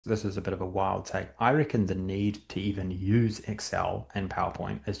This is a bit of a wild take. I reckon the need to even use Excel and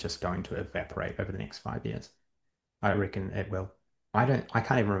PowerPoint is just going to evaporate over the next 5 years. I reckon it will. I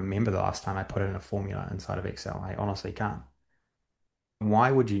can't even remember the last time I put in a formula inside of Excel. I honestly can't.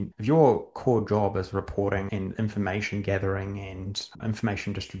 Why would you, if your core job is reporting and information gathering and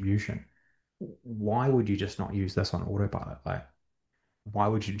information distribution, why would you just not use this on autopilot? Like, why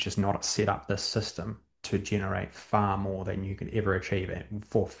would you just not set up this system to generate far more than you could ever achieve it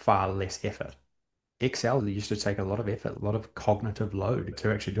for far less effort? Excel used to take a lot of effort, a lot of cognitive load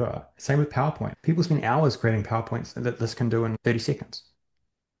to actually do it. Same with PowerPoint. People spend hours creating PowerPoints that this can do in 30 seconds.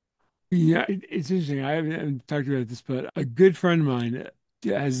 Yeah, it's interesting. I haven't talked about this, but a good friend of mine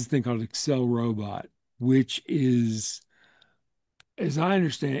has this thing called Excel Robot, which is, as I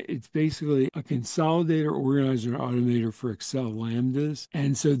understand it, it's basically a consolidator, organizer, and automator for Excel lambdas.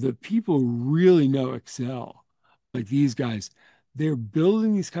 And so the people who really know Excel, like these guys, they're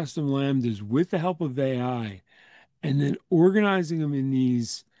building these custom lambdas with the help of AI and then organizing them in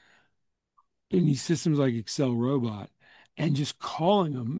these systems like Excel Robot and just calling them